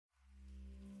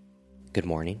Good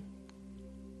morning,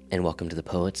 and welcome to the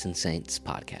Poets and Saints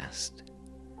podcast.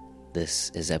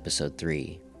 This is episode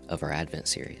 3 of our Advent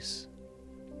series.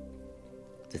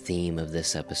 The theme of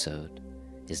this episode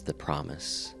is the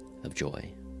promise of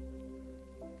joy.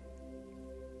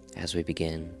 As we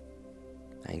begin,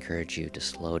 I encourage you to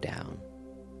slow down,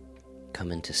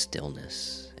 come into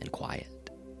stillness and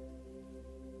quiet.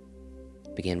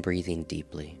 Begin breathing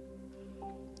deeply,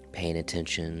 paying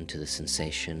attention to the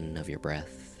sensation of your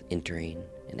breath entering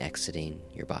and exiting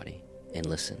your body, and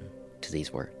listen to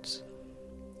these words.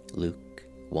 Luke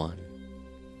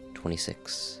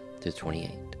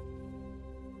 1:26-28.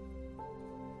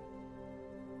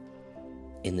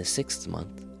 In the 6th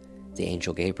month, the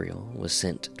angel Gabriel was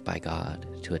sent by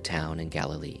God to a town in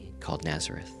Galilee called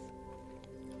Nazareth,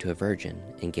 to a virgin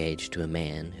engaged to a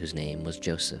man whose name was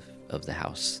Joseph of the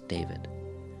house David.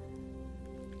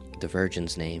 The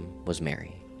virgin's name was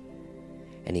Mary.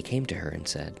 And he came to her and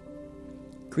said,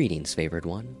 "Greetings, favored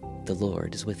one, the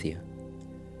Lord is with you."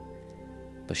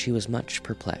 But she was much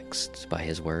perplexed by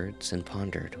his words and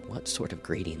pondered what sort of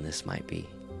greeting this might be.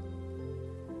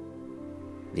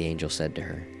 The angel said to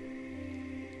her,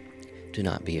 "Do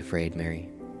not be afraid, Mary,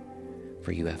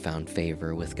 for you have found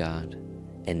favor with God,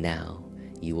 and now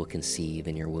you will conceive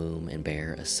in your womb and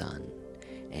bear a son,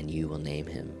 and you will name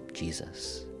him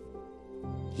Jesus.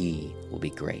 He will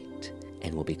be great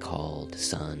and will be called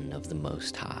Son of the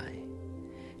Most High,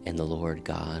 and the Lord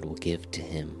God will give to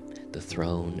him the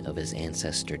throne of his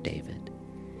ancestor David.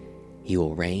 He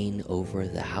will reign over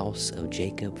the house of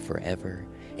Jacob forever,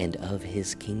 and of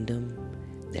his kingdom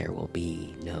there will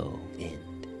be no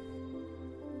end."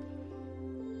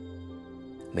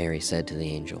 Mary said to the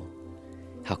angel,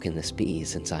 "How can this be,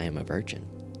 since I am a virgin?"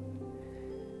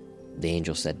 The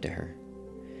angel said to her,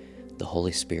 "The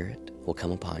Holy Spirit will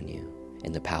come upon you,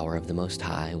 and the power of the Most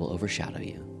High will overshadow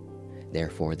you.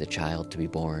 Therefore the child to be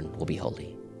born will be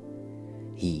holy.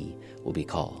 He will be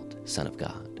called Son of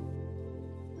God.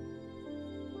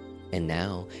 And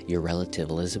now your relative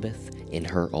Elizabeth, in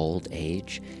her old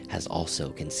age, has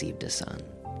also conceived a son.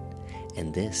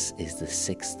 And this is the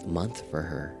 6th month for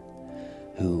her,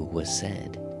 who was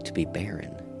said to be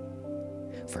barren.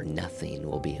 For nothing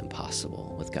will be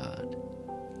impossible with God."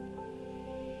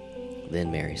 Then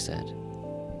Mary said,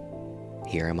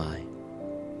 "Here am I,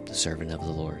 the servant of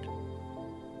the Lord.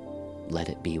 Let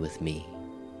it be with me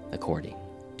according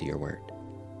to your word."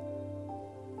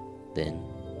 Then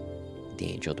the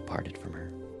angel departed from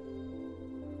her.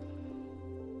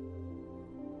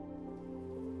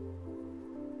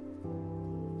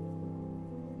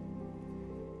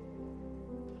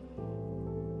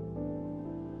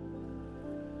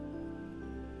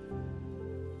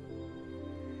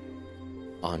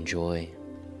 On Joy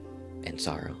and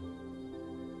Sorrow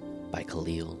by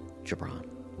Khalil Gibran.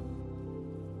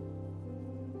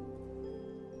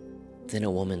 Then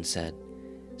a woman said,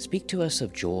 "Speak to us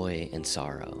of joy and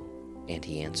sorrow." And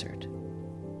he answered,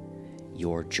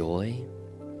 "Your joy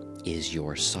is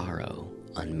your sorrow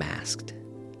unmasked.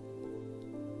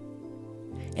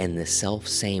 And the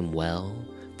self-same well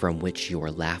from which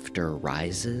your laughter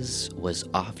rises was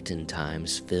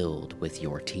oftentimes filled with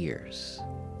your tears.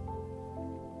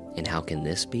 And how can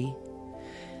this be?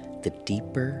 The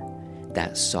deeper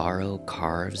that sorrow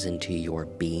carves into your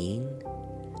being,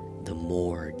 the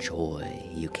more joy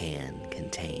you can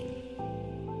contain.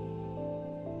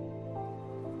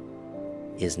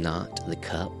 Is not the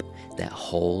cup that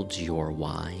holds your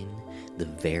wine the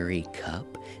very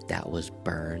cup that was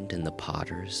burned in the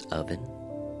potter's oven?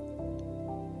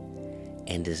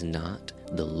 And is not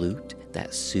the lute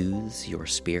that soothes your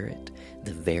spirit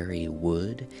the very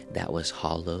wood that was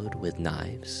hollowed with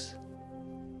knives?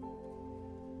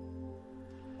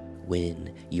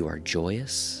 When you are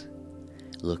joyous,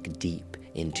 look deep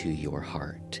into your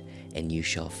heart, and you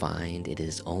shall find it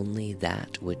is only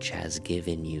that which has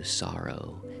given you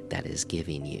sorrow that is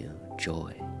giving you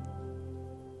joy.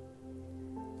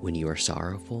 When you are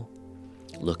sorrowful,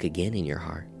 look again in your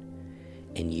heart,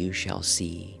 and you shall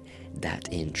see that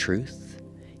in truth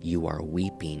you are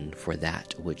weeping for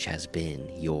that which has been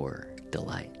your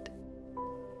delight.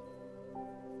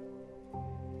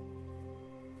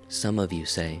 Some of you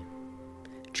say,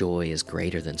 "Joy is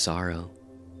greater than sorrow,"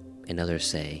 and others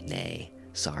say, "Nay,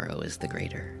 sorrow is the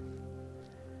greater."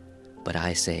 But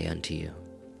I say unto you,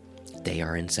 they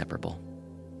are inseparable.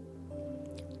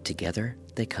 Together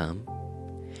they come,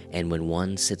 and when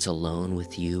one sits alone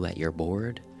with you at your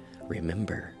board,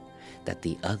 remember that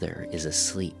the other is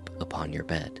asleep upon your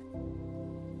bed.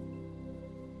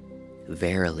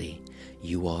 Verily,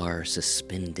 you are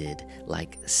suspended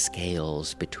like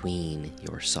scales between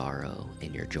your sorrow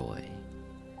and your joy.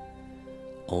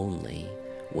 Only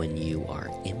when you are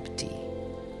empty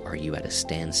are you at a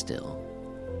standstill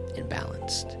and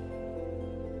balanced.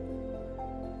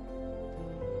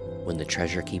 When the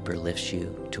treasure keeper lifts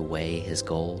you to weigh his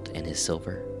gold and his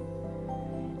silver,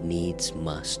 needs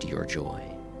must your joy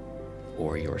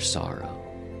or your sorrow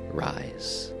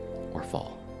rise or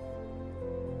fall.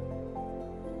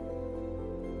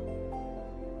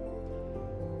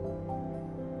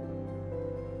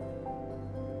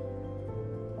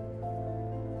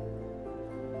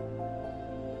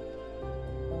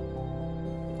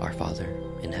 Our Father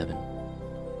in heaven,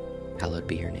 hallowed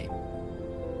be your name.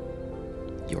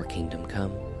 Your kingdom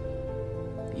come,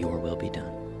 your will be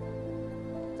done,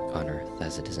 on earth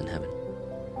as it is in heaven.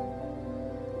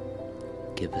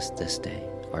 Give us this day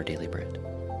our daily bread,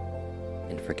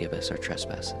 and forgive us our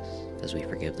trespasses, as we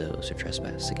forgive those who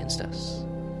trespass against us.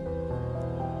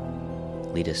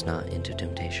 Lead us not into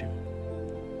temptation,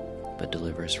 but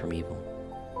deliver us from evil.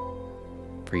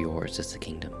 For yours is the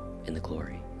kingdom, and the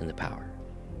glory, and the power,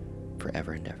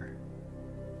 forever and ever.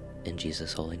 In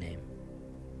Jesus' holy name,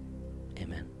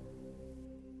 amen.